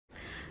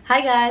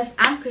Hi guys,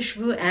 I'm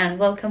Khusbu and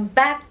welcome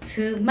back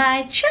to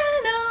my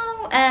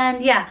channel.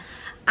 And yeah,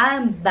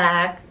 I'm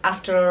back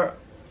after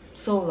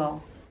so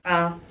long.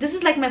 This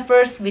is like my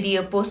first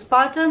video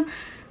postpartum.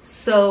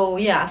 So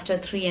yeah, after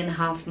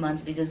 3.5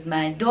 months, because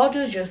my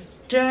daughter just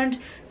turned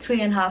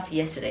 3.5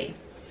 yesterday.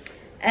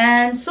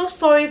 And so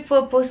sorry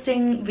for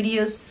posting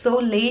videos so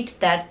late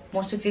that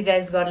most of you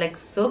guys got like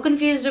so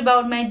confused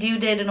about my due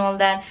date and all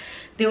that.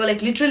 They were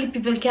like literally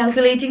people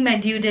calculating my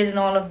due date and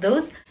all of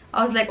those.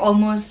 I was like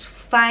almost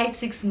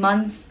 5-6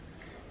 months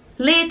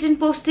late in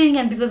posting,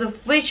 and because of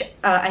which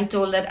I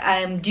told that I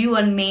am due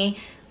on May,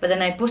 but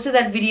then I posted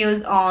that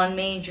videos on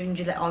May, June,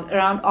 July,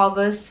 around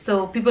August.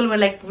 So people were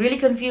like really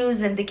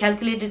confused and they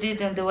calculated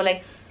it and they were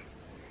like,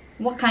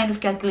 what kind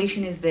of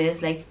calculation is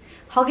this? Like,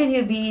 how can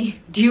you be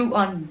due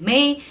on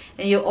May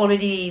and you're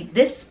already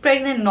this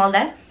pregnant and all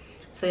that?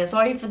 So yeah,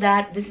 sorry for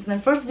that. This is my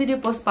first video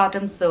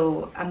postpartum,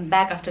 so I'm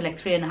back after like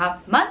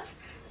 3.5 months.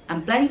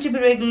 I'm planning to be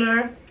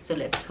regular, so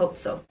let's hope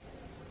so.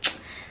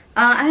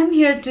 I'm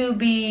here to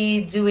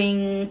be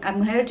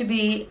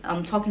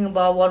talking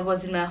about what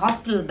was in my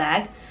hospital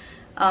bag.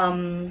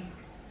 I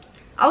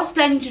was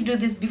planning to do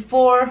this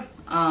before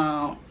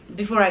I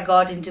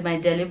got into my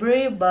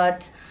delivery,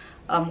 but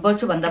my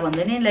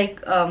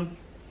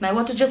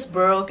water just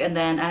broke and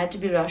then I had to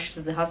be rushed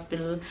to the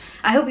hospital.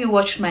 I hope you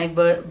watched my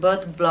birth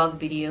vlog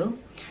video.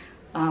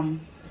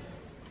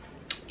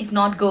 If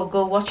not,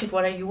 go watch it.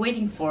 What are you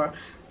waiting for?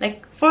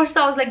 Like, first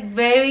I was like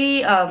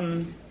very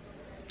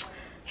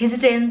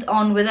hesitant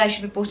on whether I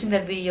should be posting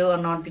that video or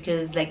not,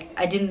 because like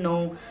I didn't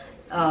know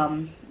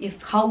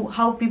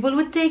how people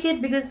would take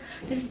it, because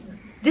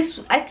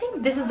I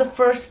think this is the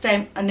first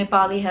time a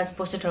Nepali has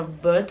posted her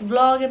birth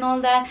vlog and all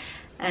that,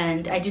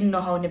 and I didn't know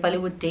how Nepali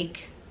would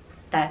take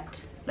that.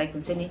 Like,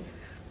 I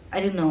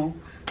didn't know,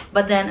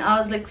 but then I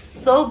was like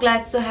so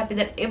glad, so happy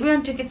that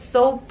everyone took it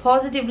so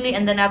positively,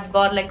 and then I've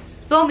got like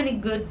so many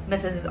good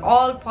messages,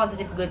 all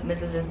positive good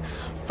messages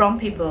from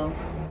people.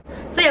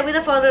 So yeah,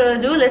 without further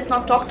ado, let's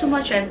not talk too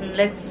much and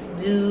let's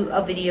do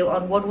a video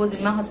on what was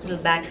in my hospital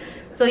bag.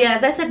 So yeah,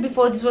 as I said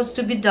before, this was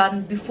to be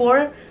done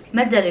before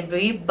my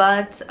delivery,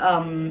 but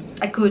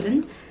I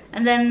couldn't.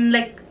 And then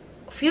like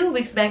a few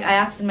weeks back, I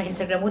asked on my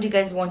Instagram what you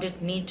guys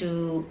wanted me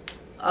to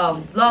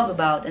vlog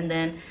about, and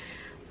then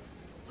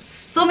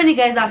so many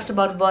guys asked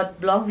about what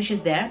vlog which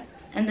is there,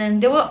 and then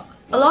there were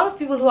a lot of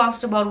people who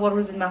asked about what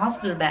was in my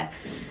hospital bag.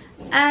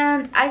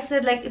 And I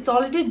said like, it's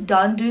already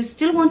done, do you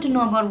still want to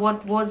know about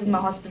what was in my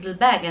hospital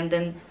bag? And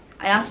then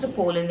I asked a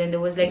poll, and then there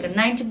was like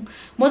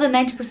more than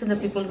 90% of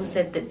people who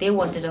said that they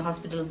wanted a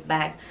hospital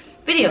bag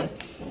video.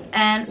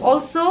 And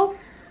also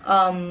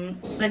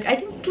like I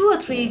think 2 or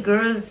 3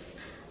 girls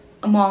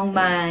among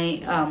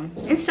my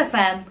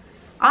instafam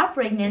are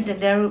pregnant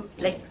and they're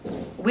like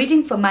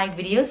waiting for my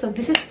video, so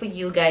this is for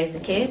you guys,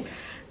 okay?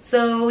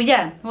 So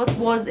yeah, what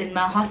was in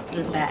my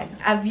hospital bag?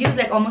 I've used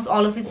like almost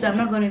all of it, so I'm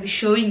not going to be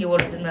showing you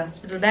what was in my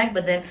hospital bag.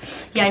 But then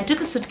yeah, I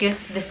took a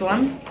suitcase, this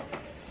one.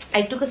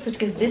 I took a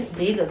suitcase this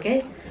big,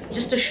 okay,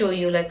 just to show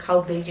you like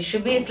how big it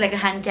should be. It's like a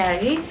hand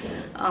carry,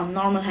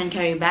 normal hand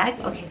carry bag,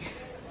 okay.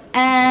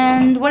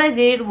 And what I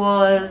did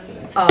was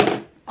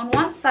on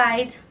one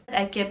side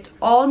I kept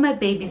all my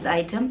baby's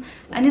item,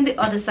 and in the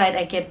other side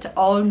I kept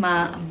all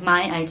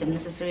my item,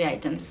 necessary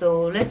items.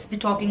 So let's be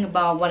talking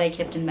about what I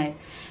kept in my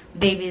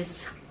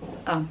baby's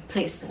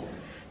place.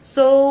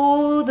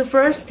 So the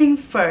first thing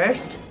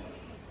first,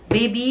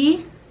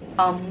 baby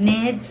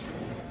needs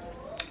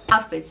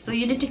outfits. So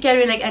you need to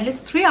carry like at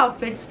least 3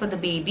 outfits for the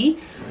baby.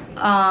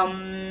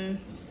 And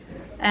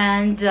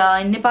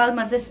in Nepal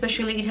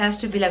especially, it has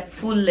to be like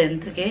full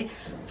length, okay?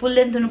 Full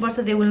length,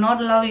 they will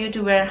not allow you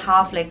to wear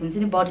half, like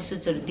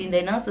bodysuits or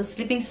so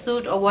sleeping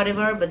suit or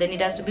whatever, but then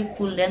it has to be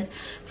full length,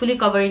 fully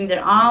covering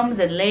their arms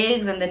and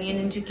legs. And then you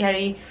need to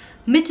carry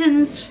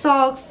mittens,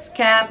 socks,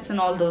 caps and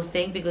all those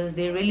things, because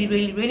they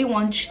really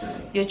want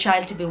your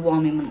child to be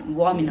warm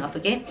enough,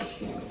 okay?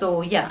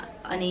 So yeah,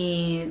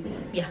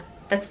 yeah,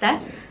 that's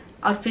that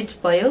outfit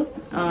bio.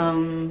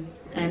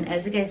 And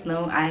as you guys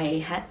know,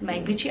 I had my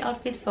Gucci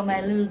outfit for my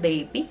little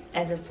baby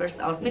as a first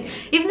outfit.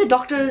 Even the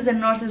doctors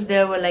and nurses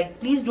there were like,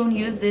 please don't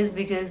use this,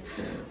 because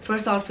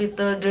first outfit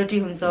the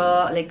dirty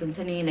hunsa, like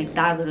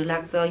dagharu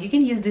lagcha. You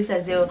can use this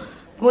as your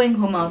going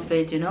home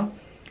outfit, you know.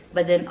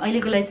 But then I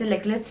said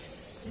like,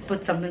 let's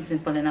put something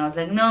simple. And I was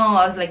like, no,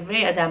 I was like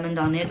very adamant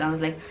on it. I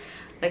was like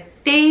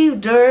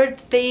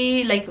dirt,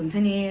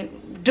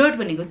 dirt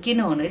when you go,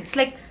 it's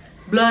like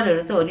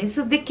blood.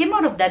 So they came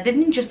out of that. They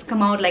didn't just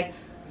come out like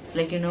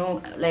you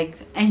know, like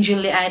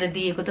angel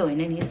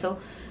so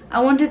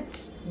I wanted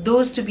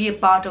those to be a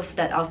part of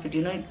that outfit,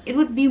 you know. It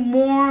would be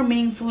more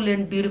meaningful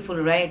and beautiful,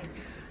 right?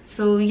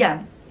 So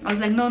yeah, I was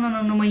like, no,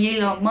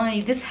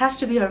 this has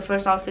to be her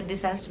first outfit,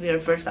 this has to be her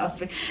first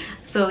outfit.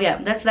 So yeah,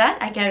 that's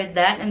that. I carried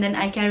that, and then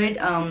I carried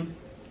a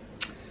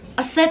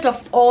set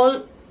of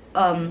all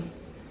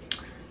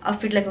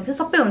outfit, like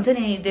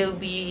there will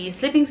be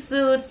sleeping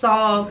suit,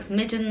 socks,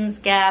 mittens,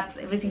 caps,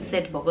 everything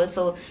set.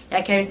 So yeah,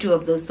 I carried 2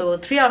 of those, so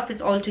 3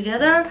 outfits all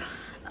together.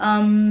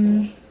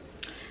 And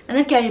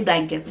then carry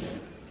blankets.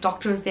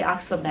 doctors, they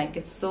ask for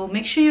blankets, so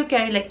make sure you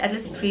carry like at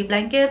least 3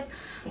 blankets.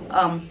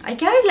 I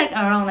carried like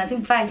around, I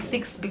think 5,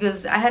 6,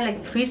 because I had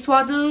like 3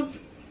 swaddles.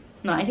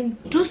 No, I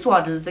think 2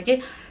 swaddles.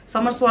 Okay,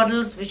 summer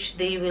swaddles, which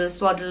they will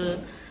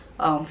swaddle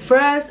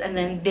first, and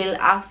then they'll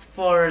ask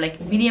for like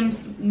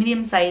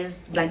medium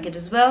sized blanket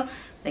as well,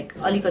 like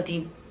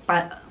alikati,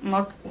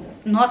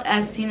 not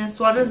as thin as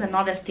swaddles and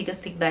not as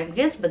thick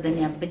blankets, but then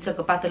you have bits of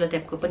patala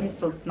type ko pani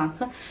so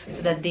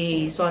that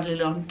they swaddle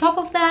it on top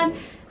of that,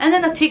 and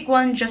then a thick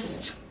one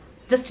just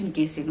in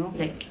case, you know,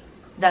 like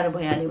jaro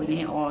bhayihalyo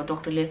bhane or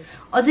doctorle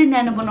ajai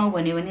nano banau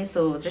bhanyo bhane,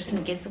 so just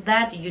in case of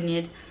that you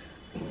need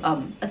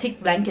a thick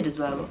blanket as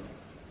well.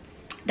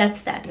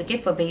 That's that,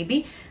 okay, for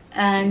baby.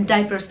 And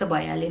diapers the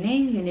bhayihalyo ni,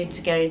 you need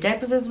to carry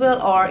diapers as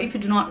well, or if you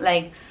do not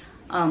like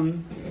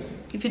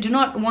if you do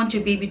not want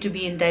your baby to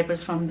be in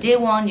diapers from day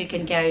 1, you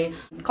can carry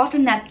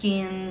cotton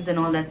napkins and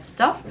all that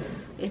stuff.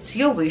 It's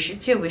your wish,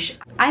 it's your wish.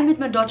 I made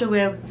my daughter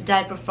wear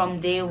diaper from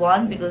day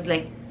 1 because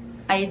like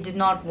I did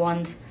not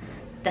want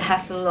the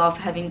hassle of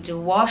having to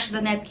wash the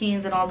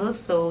napkins and all those.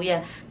 So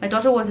yeah, my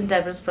daughter was in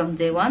diapers from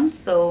day 1.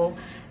 So,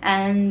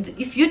 and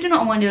if you do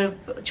not want your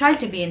child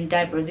to be in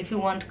diapers, if you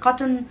want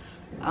cotton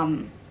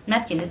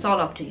napkin, it's all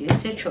up to you,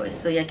 it's your choice.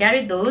 So yeah,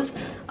 carry those.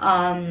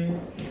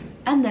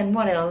 And then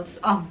what else?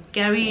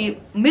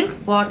 Carry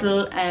milk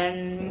bottle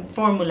and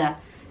formula,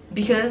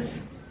 because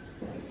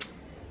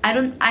I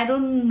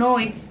don't know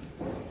if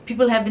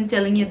people have been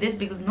telling you this,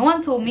 because no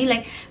one told me.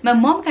 Like my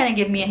mom kind of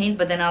gave me a hint,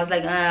 but then I was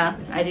like,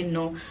 I didn't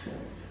know.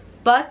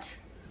 But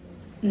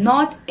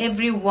not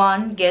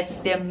everyone gets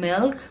their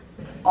milk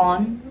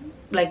on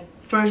like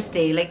first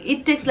day. Like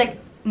it takes like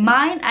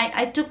mine,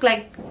 I took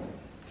like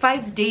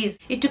 5 days.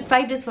 It took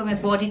 5 days for my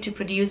body to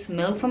produce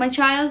milk for my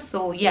child.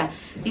 So yeah,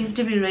 you have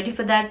to be ready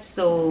for that.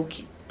 So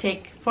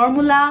take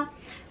formula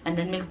and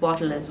then milk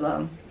bottle as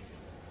well.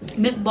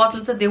 Milk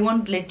bottle, so they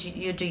won't let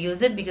you to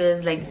use it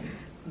because like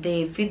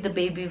they feed the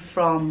baby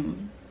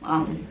from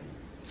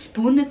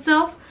spoon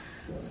itself.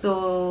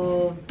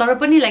 So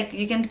tarapani, like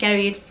you can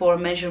carry it for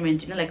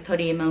measurement, you know, like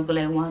 30 ml ko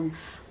like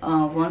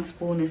one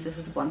spoon is this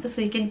is one,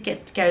 so you can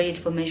carry it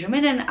for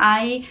measurement. And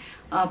I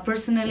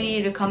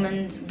personally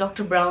recommend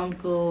Dr. Brown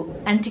ko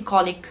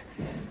anti-colic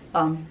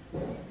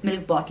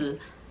milk bottle.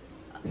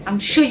 I'm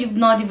sure you've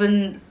not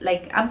even,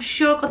 like, I'm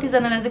sure kati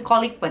janaले the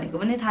colic bhaneko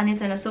pani थाहा नै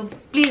छैन, so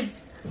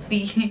please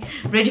be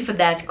ready for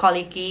that.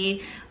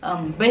 Colicky,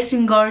 breast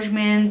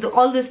engorgement,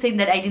 all those things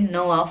that I didn't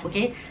know of.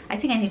 Okay, I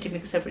think I need to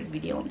make a separate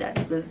video on that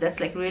because that's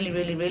like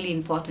really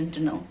important to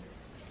know.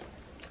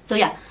 So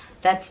yeah,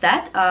 that's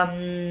that.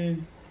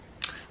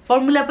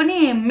 Formula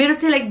pani mero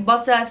chai like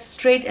bacha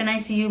straight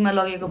NICU ma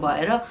lageko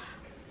bhayera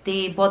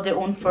they bought their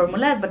own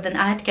formula, but then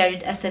I had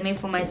carried SMA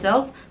for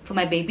myself, for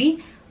my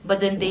baby, but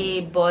then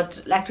they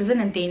bought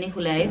lactazone and त्यही नै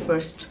खुलाए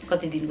first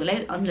कति दिनको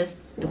लागि unless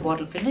the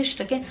bottle finished.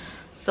 Okay,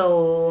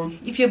 so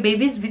if your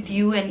baby is with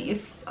you and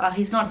if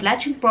he's not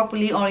latching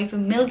properly, or if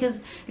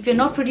you're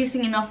not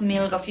producing enough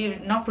milk, or if you're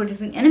not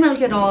producing any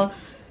milk at all,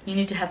 you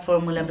need to have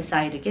formula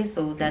beside. Okay,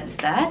 so that's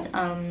that.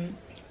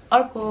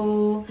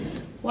 Arco,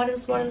 what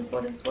else? I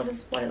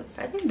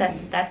think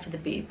that's that for the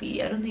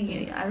baby. I don't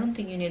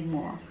think you need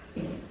more.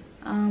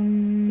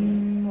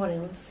 What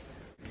else?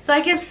 So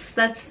I guess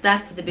that's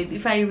that for the baby.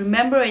 If I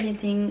remember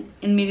anything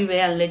in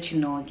midway, I'll let you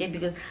know. Okay,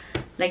 because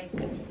like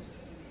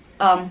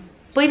I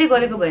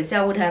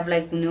would have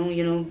like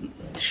you know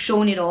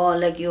shown it all,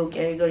 like yo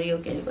carry,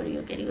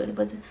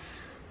 but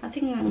I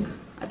think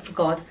I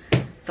forgot.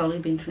 It's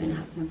already been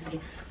 3.5 months. Okay,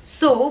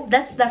 so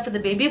that's that for the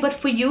baby. But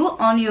for you,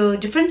 on your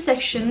different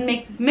section,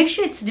 make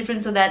sure it's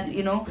different, so that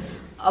you know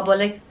about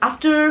like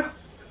after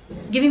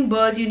giving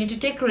birth you need to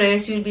take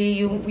rest.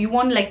 You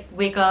won't like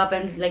wake up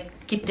and like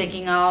keep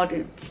taking out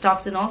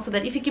stuffs and all, so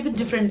that if you keep it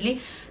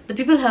differently, the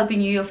people helping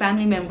you, your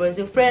family members,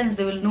 your friends,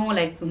 they will know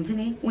like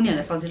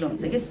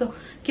okay, so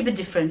keep it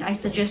different. I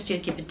suggest you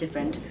keep it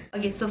different.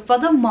 Okay, so for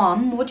the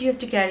mom, what you have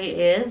to carry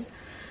is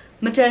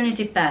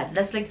maternity pad.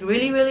 That's like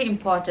really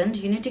important.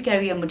 You need to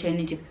carry a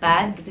maternity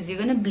pad because you're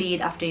gonna bleed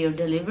after your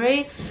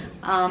delivery.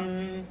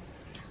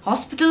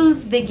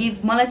 Hospitals, they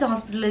give Malaysia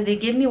hospital, they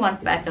gave me one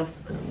pack of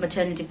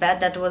maternity pad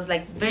that was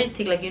like very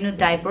thick, like you know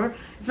diaper.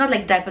 It's not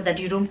like diaper that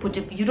you don't put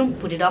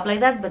it up like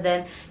that, but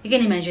then you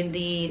can imagine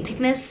the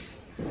thickness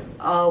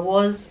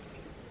was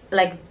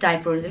like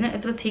diapers, you know,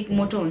 it's thick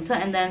moto,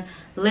 and then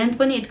length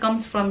pani it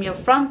comes from your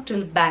front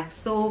till back.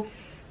 So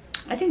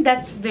I think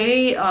that's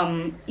very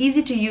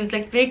easy to use,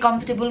 like very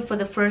comfortable for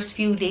the first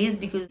few days,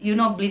 because you're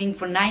not bleeding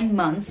for 9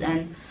 months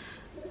and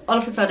all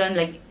of a sudden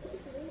like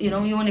you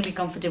know you want to be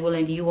comfortable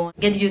and you won't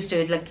get used to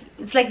it. Like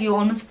it's like you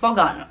almost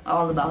forgot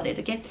all about it.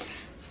 Okay,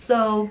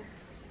 so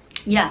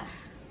yeah,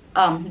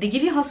 they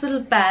give you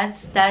hospital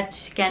pads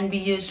that can be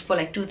used for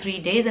like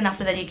 2-3 days, and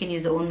after that you can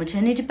use your own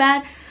maternity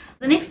pad.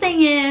 The next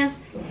thing is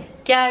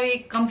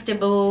carry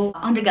comfortable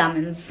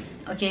undergarments.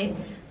 Okay,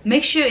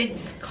 make sure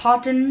it's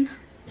cotton,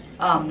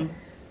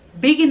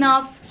 big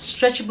enough,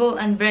 stretchable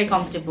and very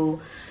comfortable.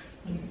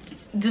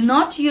 Do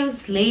not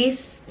use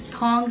lace,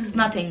 thongs,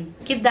 nothing.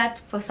 Keep that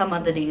for some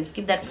other days,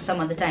 keep that for some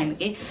other time.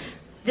 Okay,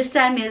 this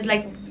time is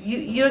like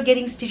you're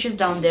getting stitches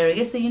down there,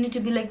 okay? So you need to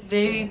be like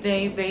very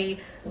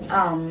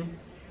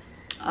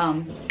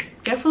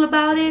careful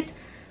about it.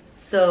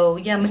 So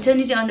yeah,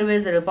 maternity underwear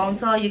is a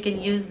bouncer, you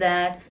can use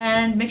that.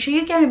 And make sure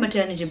you carry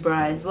maternity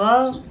bra as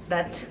well,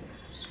 that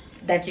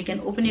you can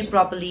open it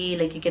properly.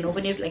 Like you can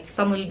open it, like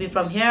some will be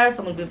from here,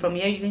 some will be from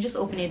here. You can just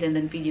open it and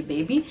then feed your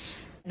baby.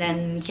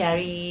 Then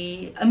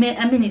carry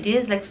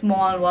amenities like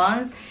small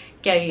ones.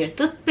 Carry your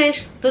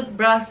toothpaste,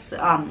 toothbrush,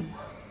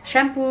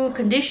 shampoo,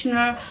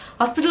 conditioner.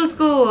 Hospitals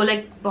go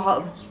like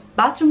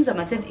bathrooms,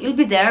 I said it'll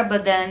be there,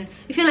 but then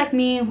if you're like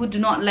me who do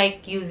not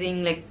like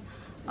using like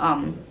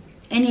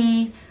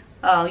any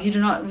you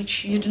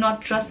do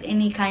not trust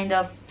any kind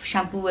of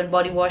shampoo and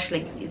body wash,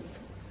 like it's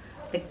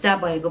like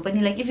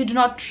if you do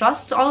not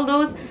trust all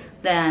those,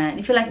 then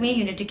if you're like me,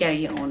 you need to carry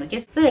your own,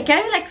 okay? So yeah,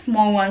 carry like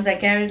small ones. I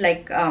carried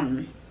like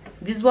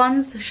these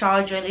ones,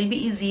 shower gel. It'll be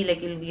easy,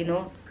 like it'll be, you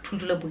know,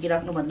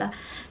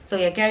 so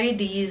yeah, carry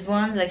these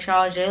ones like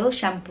shower gel,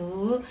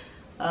 shampoo,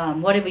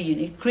 whatever you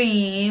need,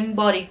 cream,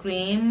 body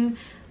cream.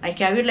 I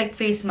carried like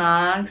face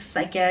masks.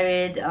 I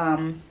carried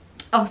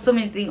oh, so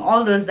many things,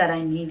 all those that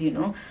I need, you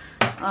know.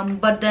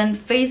 But then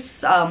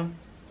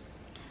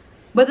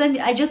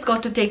I just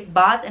got to take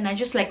bath, and I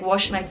just like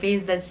washed my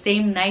face the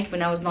same night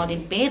when I was not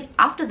in pain.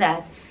 After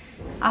that,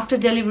 after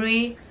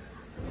delivery,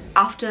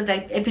 after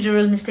like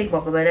epidural mistake,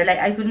 like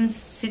I couldn't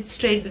sit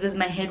straight because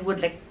my head would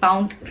like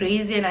pound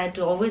crazy and I had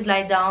to always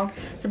lie down.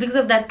 So because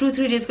of that,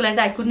 2-3 days like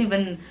that, I couldn't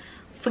even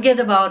forget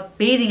about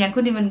bathing. I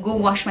couldn't even go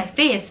wash my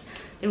face.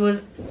 It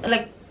was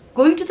like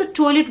going to the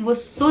toilet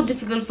was so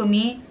difficult for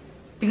me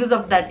because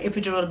of that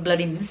epidural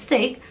bloody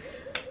mistake.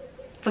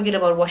 Forget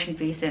about washing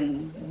face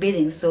and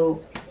bathing.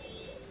 So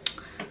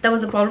that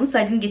was the problem, so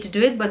I didn't get to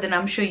do it. But then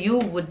I'm sure you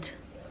would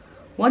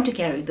want to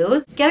carry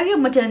those. Carry your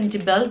maternity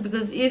belt,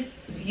 because if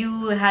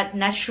you had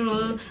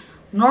natural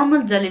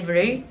normal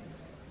delivery,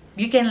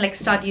 you can like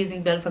start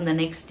using belt from the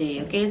next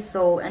day, okay?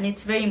 So, and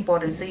it's very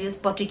important, so use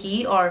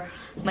potiki or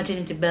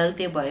maternity belt,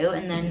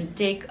 and then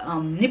take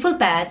nipple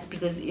pads,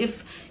 because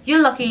if you're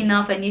lucky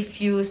enough and if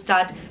you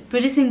start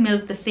producing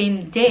milk the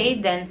same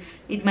day, then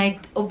it might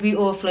be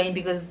overflowing,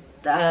 because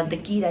the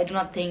kid, I do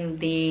not think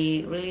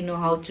they really know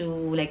how to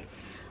like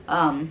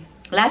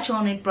latch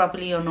on it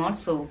properly or not.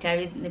 So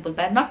carry nipple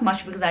pad, not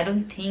much, because I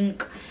don't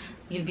think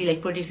you'll be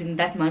like producing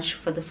that much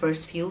for the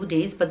first few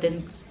days, but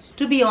then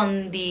to be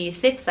on the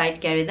safe side,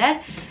 carry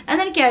that. And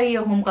then carry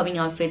your homecoming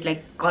outfit,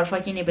 like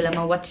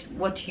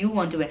what you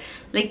want to wear.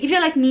 Like if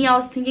you're like me, I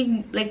was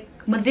thinking like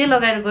because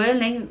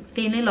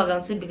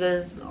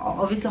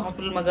obviously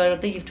hospital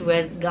you have to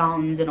wear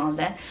gowns and all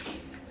that.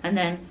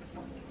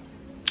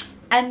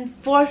 And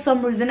for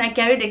some reason I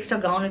carried extra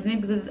gown with me,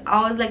 because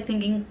I was like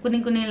thinking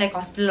kuni like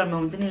hospital or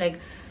like,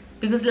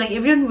 because like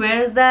everyone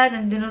wears that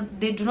and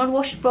they do not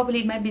wash it properly,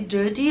 it might be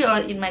dirty or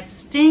it might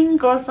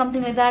stink or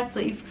something like that.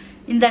 So if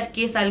in that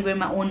case, I'll wear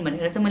my own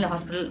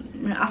hospital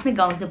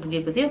gown.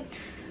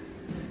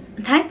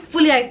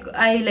 Thankfully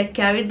I like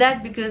carried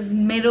that, because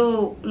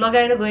mero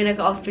lagaera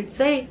gaireko outfit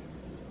say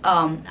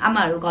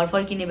amaharu ghar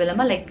farkine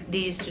belama like they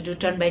used to do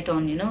turn by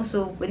turn, you know.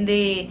 So when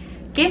they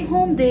came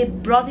home, they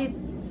brought it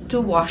to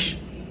wash,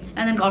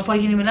 and then ghar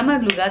farkine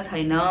belama luga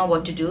chaina,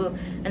 what to do.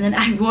 And then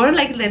I wore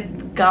like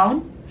that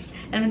gown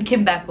and then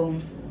came back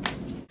home.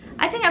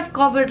 I think I've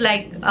covered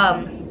like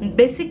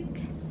basic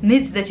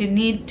needs that you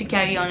need to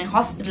carry on a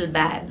hospital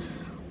bag.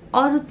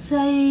 Or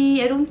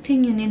I don't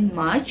think you need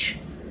much.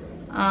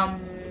 I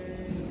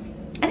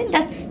think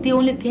that's the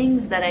only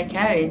things that I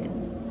carried.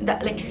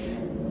 That like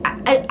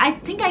I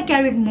think I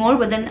carried more,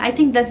 but then I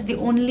think that's the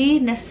only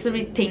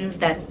necessary things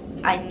that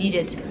I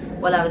needed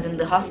while I was in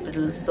the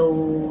hospital.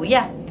 So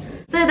yeah,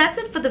 so that's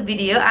it for the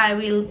video. I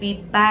will be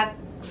back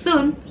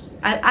soon.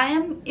 I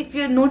am, if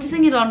you're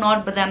noticing it or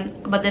not, but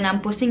then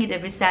I'm posting it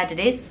every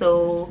Saturday.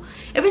 So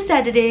every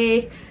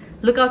Saturday,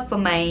 look out for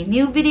my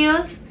new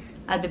videos.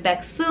 I'll be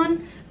back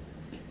soon,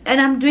 and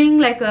I'm doing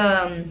like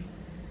I'm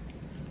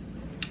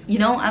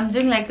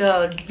doing like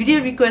a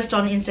video request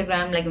on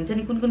Instagram, like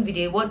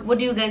video. What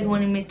do you guys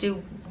want me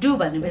to do?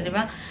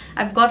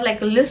 I've got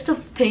like a list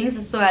of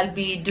things, so I'll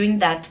be doing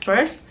that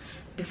first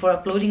before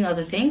uploading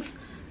other things.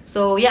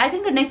 So yeah, I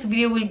think the next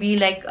video will be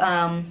like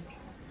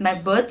my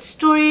birth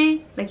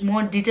story, like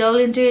more detail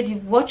into it.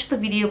 You've watched the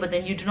video, but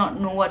then you do not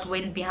know what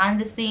went behind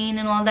the scene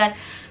and all that.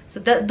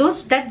 So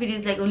that video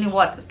is like only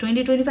what,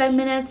 20-25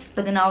 minutes,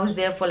 but then I was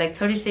there for like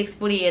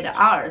 36-48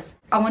 hours.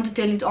 I want to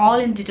tell it all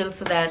in detail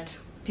so that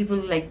people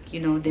like, they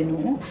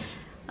know.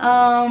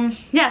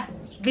 Yeah,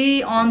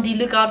 be on the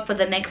lookout for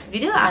the next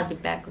video. I'll be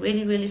back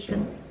really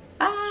soon.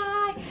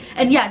 Bye.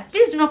 And yeah,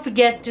 please do not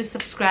forget to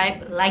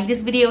subscribe, like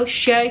this video,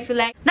 share if you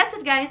like. That's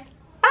it, guys.